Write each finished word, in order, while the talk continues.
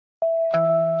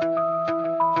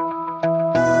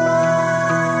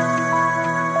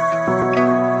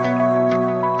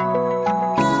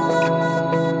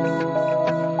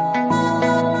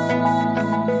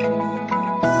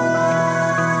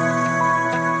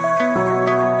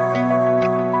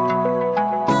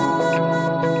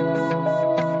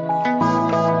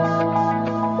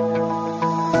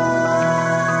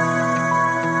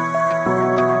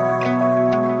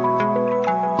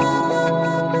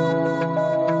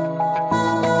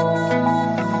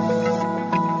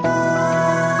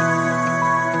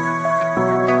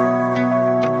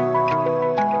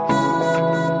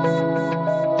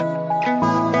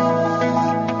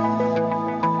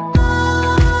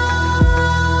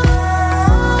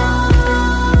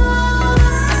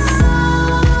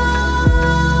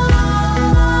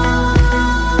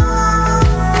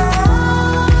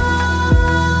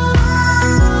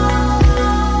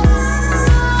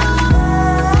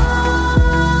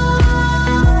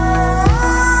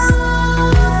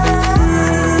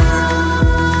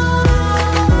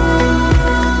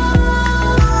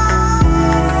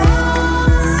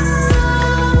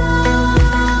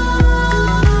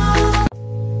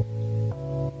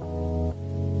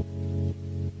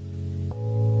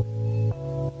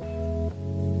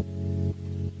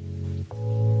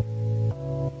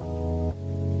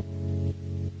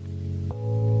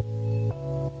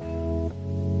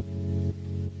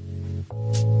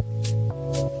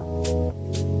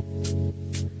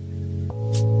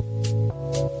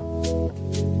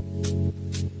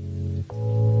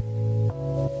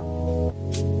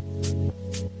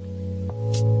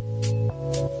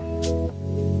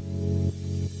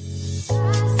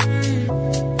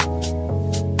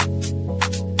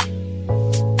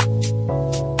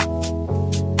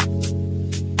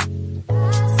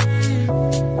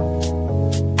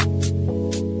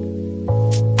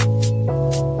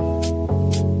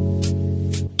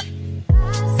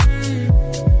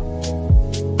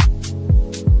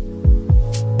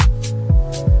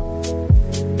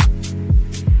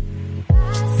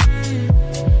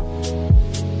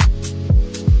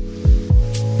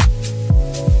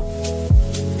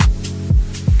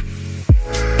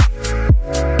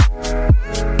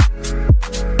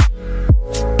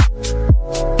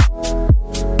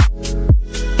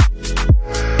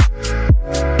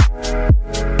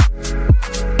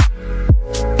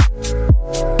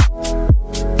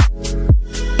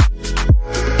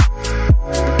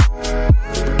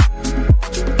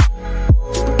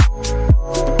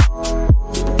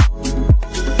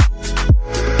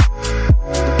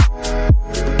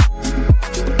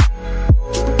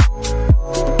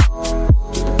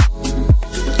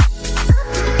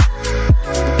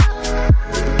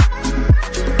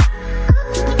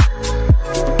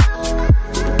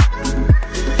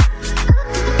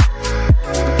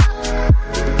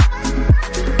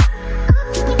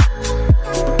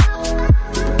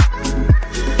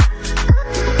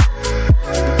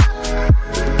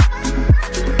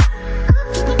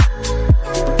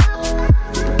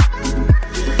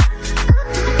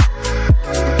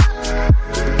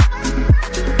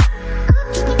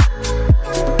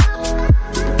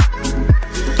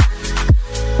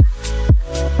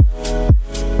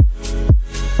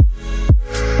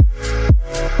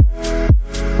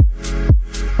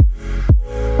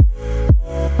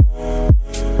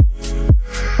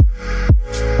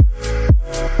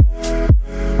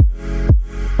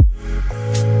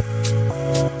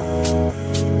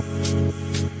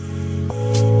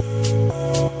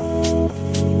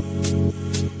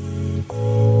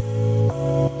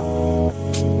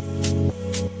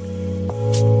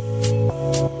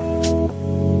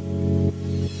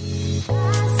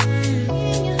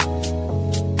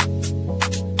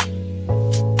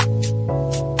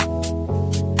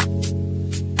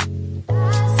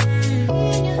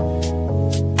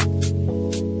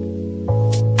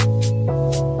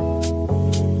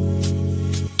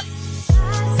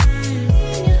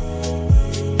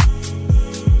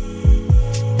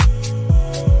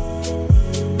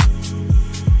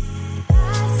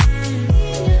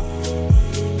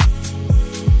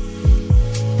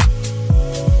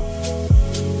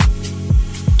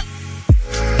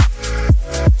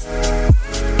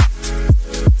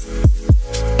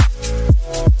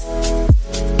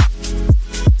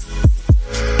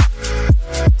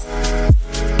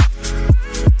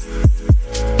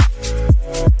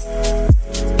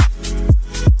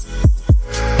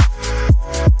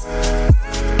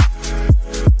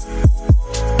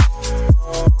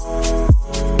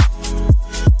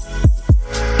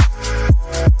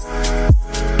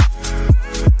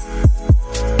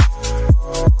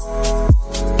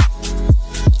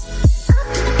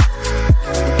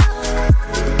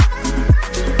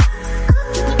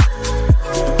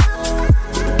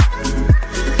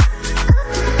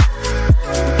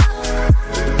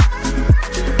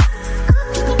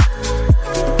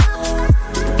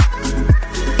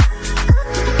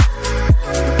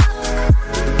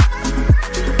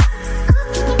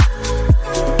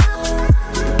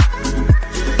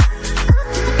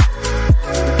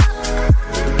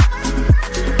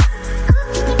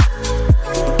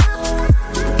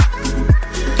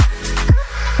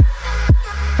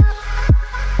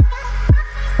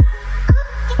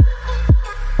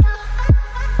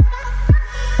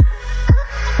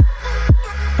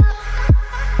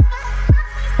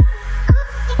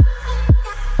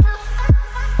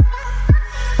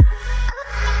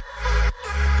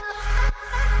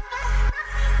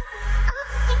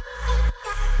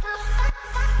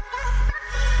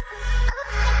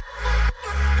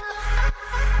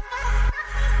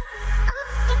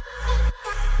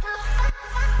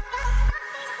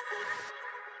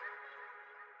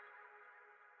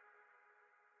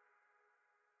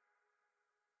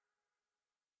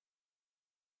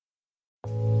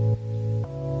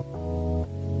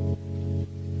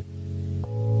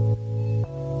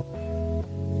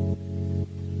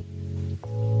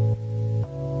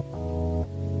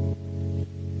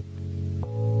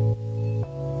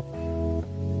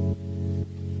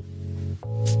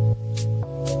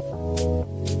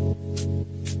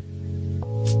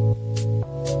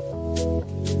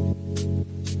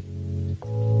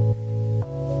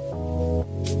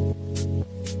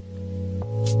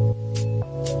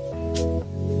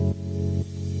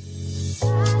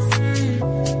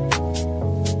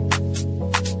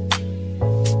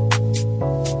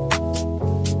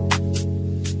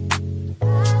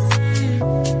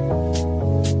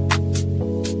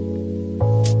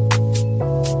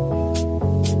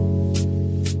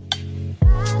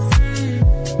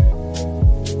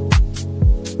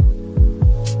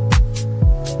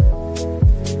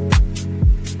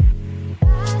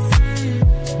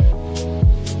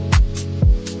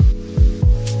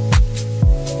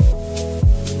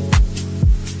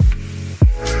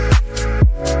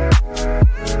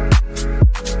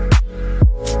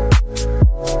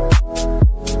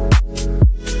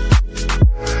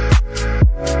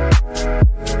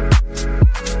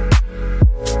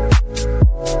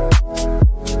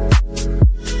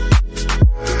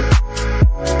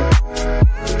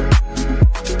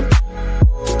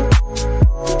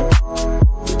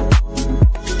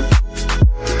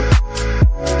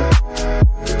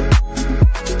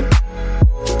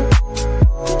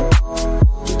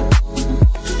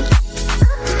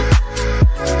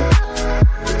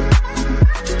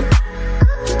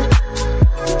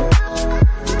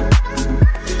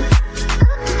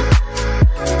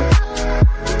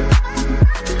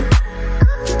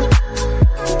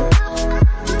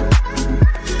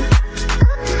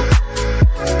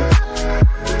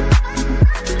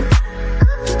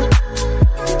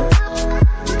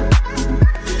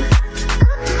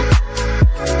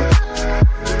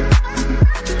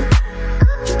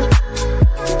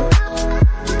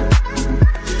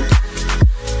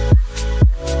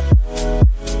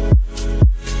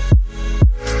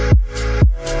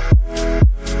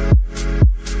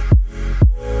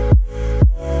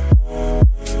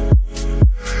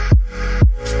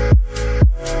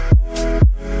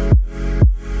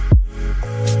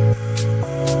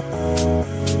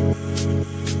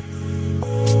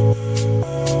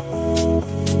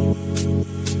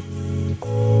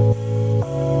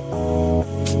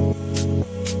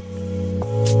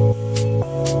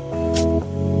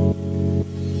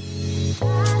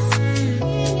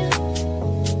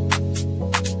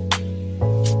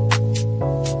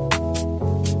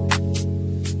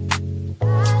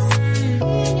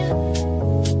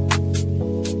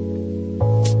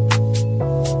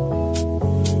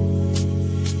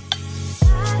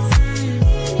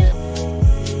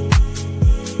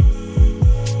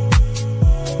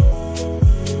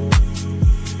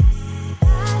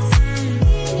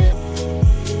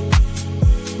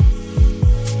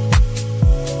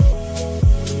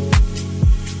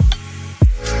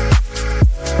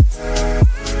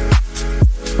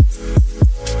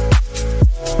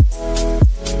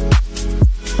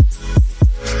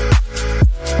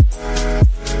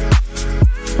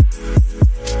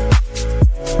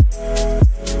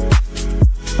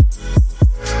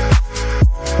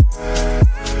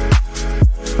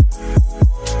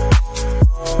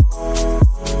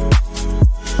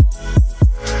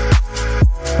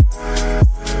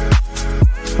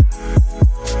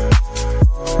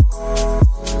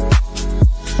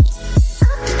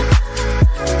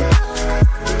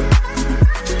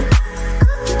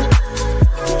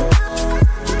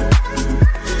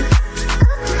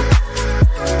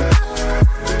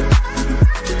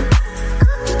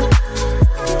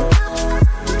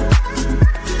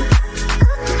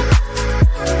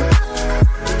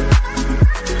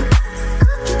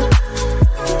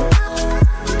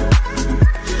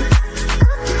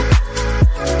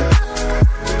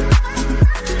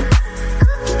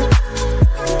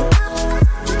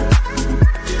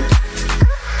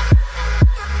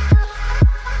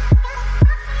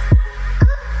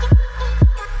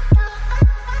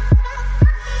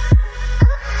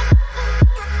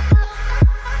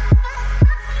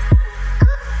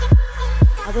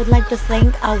to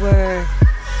thank our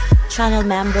channel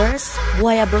members,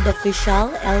 Buhay Abroad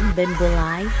Official, El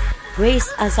Benbulay,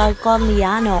 Grace Azarcon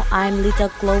Liano, I'm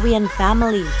Little Chloe and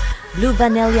Family, Blue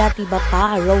Vanilla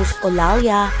Tibapa, Rose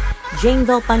Olalia,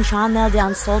 Janeville Panchannel, The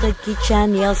Unsalted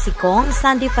Kitchen, Niel Sikong,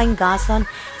 Sandy Fangason,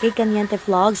 Kikanyente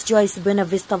Vlogs, Joyce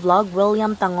Buenavista Vlog,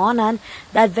 William Tangonan,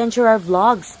 The Adventurer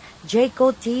Vlogs,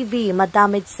 Jayco TV,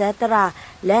 Madame Etc.,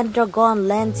 Len Dragon,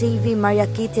 Len TV, Maria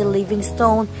Kitty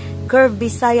Livingstone, Curve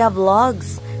Bisaya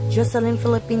Vlogs, Jocelyn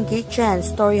Philippine Kitchen,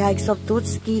 Story Hikes of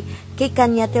Tutski,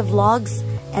 Kikanyete Vlogs,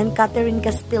 and Catherine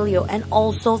Caspilio. And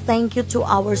also thank you to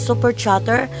our super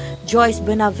chatter, Joyce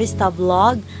Buenavista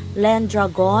Vlog, Len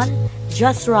Dragon,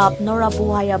 Just Rob, Nora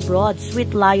Buhay Abroad,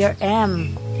 Sweet Liar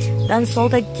M, The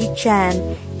Unsalted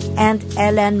Kitchen, and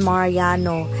Ellen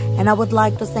Mariano. And I would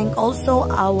like to thank also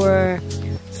our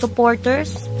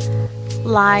supporters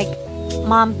like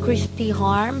Mom Christy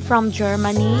Harm from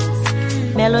Germany,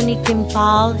 Melanie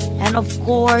Kimpal, and of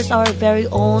course our very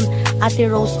own Ate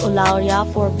Rose Olaria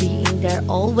for being there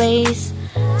always.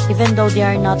 Even though they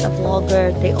are not a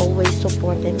vlogger, they always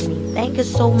supported me. Thank you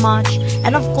so much.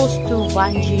 And of course to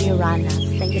Vanji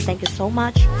Ranas. Thank you so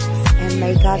much. And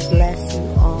may God bless you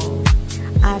all.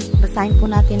 At basahin po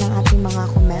natin ang ating mga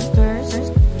commenters.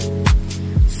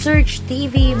 Search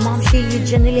TV, Mom Shi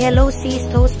Eugenily, hello sis,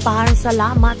 host parang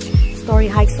salamat. Story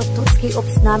Hikes of Tutski,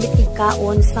 ups namit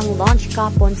ikaon sang launch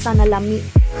kapon, sana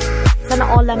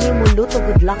all lami muluto,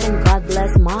 good luck and God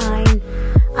bless mine.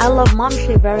 I love Mom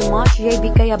Shi very much.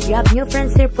 JB Kayabyab, new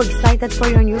friends here, excited for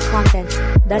your new content.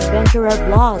 The Adventurer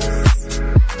Vlogs,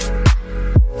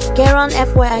 Karen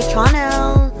FYI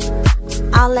channel,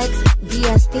 Alex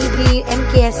DSTV,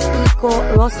 MKS Eco,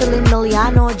 Rosalyn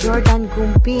Miliano, Jordan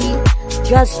Gumpi,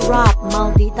 Just Rap,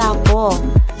 Maldita Ko,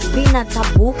 Vina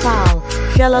Tabukal,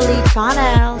 Shellali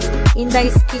Channel,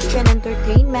 Indai's Kitchen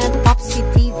Entertainment, Popsy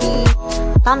TV,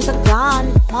 Tamsa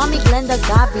John, Mommy Glenda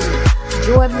Gabi,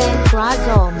 Joemen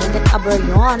Crazo, Mundet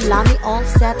Abrayon, Lami All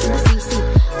Set na Sisi,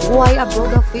 Buhay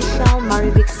Abroad Official,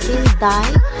 Marivic Sinday,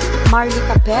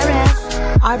 Marlita Perez,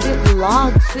 RB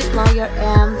Vlog, Sweet Liar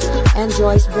M, and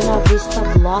Joyce Buenavista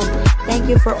Vlog. Thank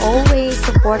you for always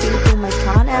supporting to my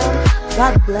channel.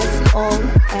 God bless you all,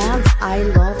 and I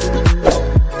love